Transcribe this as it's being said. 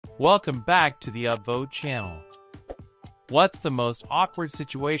Welcome back to the UpVote channel. What's the most awkward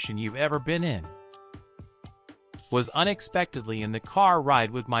situation you've ever been in? Was unexpectedly in the car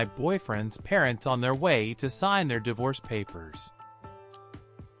ride with my boyfriend's parents on their way to sign their divorce papers.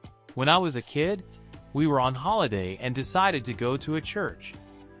 When I was a kid, we were on holiday and decided to go to a church.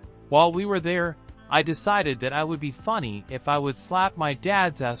 While we were there, I decided that I would be funny if I would slap my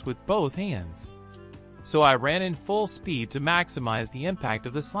dad's ass with both hands. So I ran in full speed to maximize the impact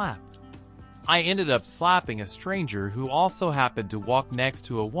of the slap. I ended up slapping a stranger who also happened to walk next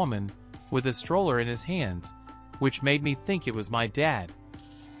to a woman with a stroller in his hands, which made me think it was my dad.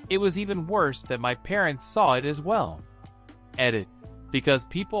 It was even worse that my parents saw it as well. Edit, because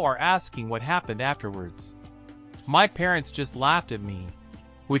people are asking what happened afterwards. My parents just laughed at me,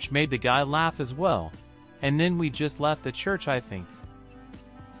 which made the guy laugh as well, and then we just left the church, I think.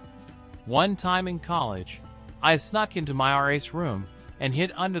 One time in college, I snuck into my RA's room and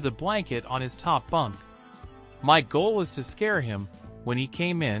hid under the blanket on his top bunk. My goal was to scare him when he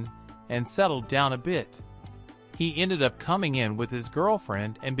came in and settled down a bit. He ended up coming in with his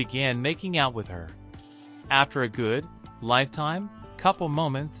girlfriend and began making out with her. After a good, lifetime, couple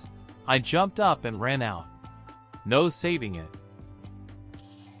moments, I jumped up and ran out. No saving it.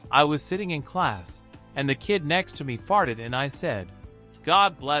 I was sitting in class, and the kid next to me farted and I said,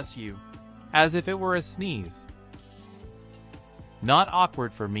 "God bless you," as if it were a sneeze. Not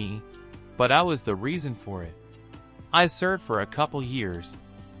awkward for me, but I was the reason for it. I served for a couple years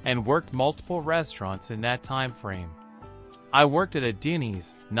and worked multiple restaurants in that time frame. I worked at a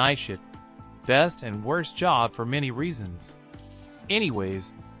Denny's, night shift, best and worst job for many reasons.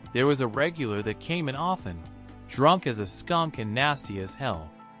 Anyways, there was a regular that came in often, drunk as a skunk and nasty as hell.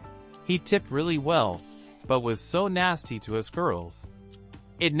 He tipped really well, but was so nasty to us girls.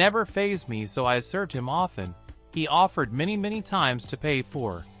 It never fazed me, so I served him often. He offered many times to pay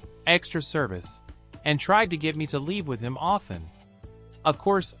for extra service and tried to get me to leave with him often. Of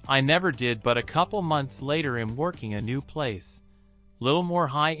course, I never did, but a couple months later in working a new place, little more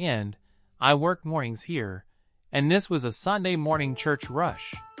high-end, I worked mornings here, and this was a Sunday morning church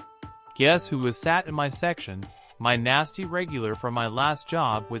rush. Guess who was sat in my section? My nasty regular from my last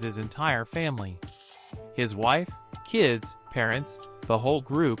job with his entire family. His wife, kids, parents, the whole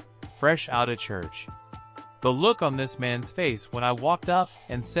group, fresh out of church. The look on this man's face when I walked up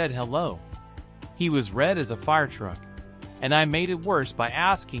and said hello. He was red as a fire truck, and I made it worse by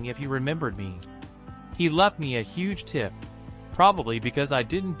asking if he remembered me. He left me a huge tip, probably because I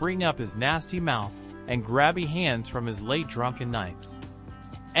didn't bring up his nasty mouth and grabby hands from his late drunken nights.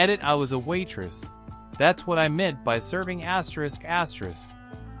 Edit, I was a waitress. That's what I meant by serving ****.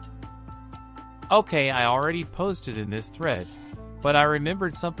 Okay, I already posted in this thread, but I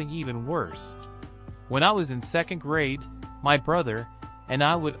remembered something even worse. When I was in second grade, my brother and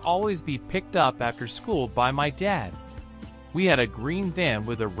I would always be picked up after school by my dad. We had a green van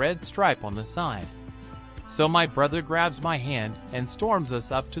with a red stripe on the side. So my brother grabs my hand and storms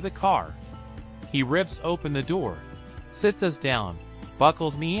us up to the car. He rips open the door, sits us down,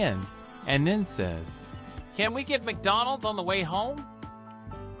 buckles me in, and then says, "Can we get McDonald's on the way home?"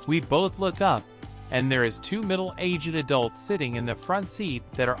 We both look up, and there is two middle-aged adults sitting in the front seat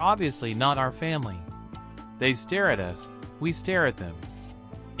that are obviously not our family. They stare at us, we stare at them.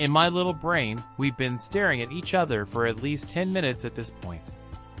 In my little brain, we've been staring at each other for at least 10 minutes at this point.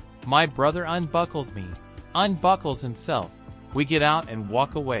 My brother unbuckles me, unbuckles himself. We get out and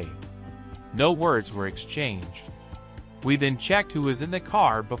walk away. No words were exchanged. We then checked who was in the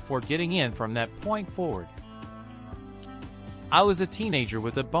car before getting in from that point forward. I was a teenager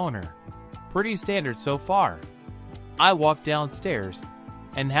with a boner. Pretty standard so far. I walked downstairs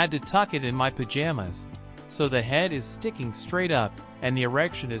and had to tuck it in my pajamas, so the head is sticking straight up and the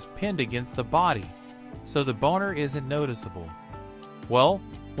erection is pinned against the body, so the boner isn't noticeable. Well,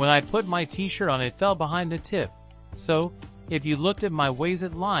 when I put my t-shirt on, it fell behind the tip, so if you looked at my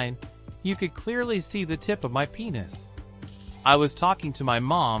waisted line, you could clearly see the tip of my penis. I was talking to my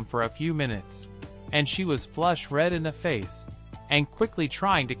mom for a few minutes, and she was flush red in the face, and quickly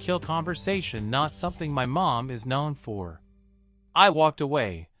trying to kill conversation, not something my mom is known for. I walked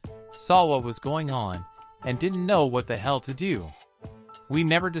away, saw what was going on, and didn't know what the hell to do. We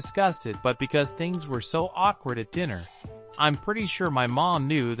never discussed it, but because things were so awkward at dinner, I'm pretty sure my mom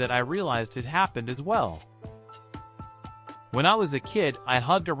knew that I realized it happened as well. When I was a kid, I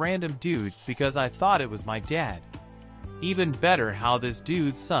hugged a random dude because I thought it was my dad. Even better how this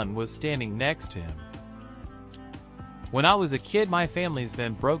dude's son was standing next to him. When I was a kid, my family's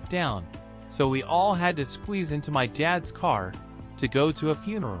van broke down, so we all had to squeeze into my dad's car to go to a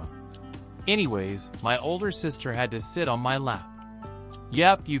funeral. Anyways, my older sister had to sit on my lap.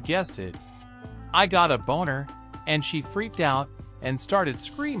 Yep, you guessed it. I got a boner, and she freaked out and started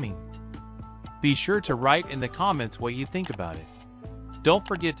screaming. Be sure to write in the comments what you think about it. Don't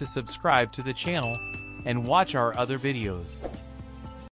forget to subscribe to the channel and watch our other videos.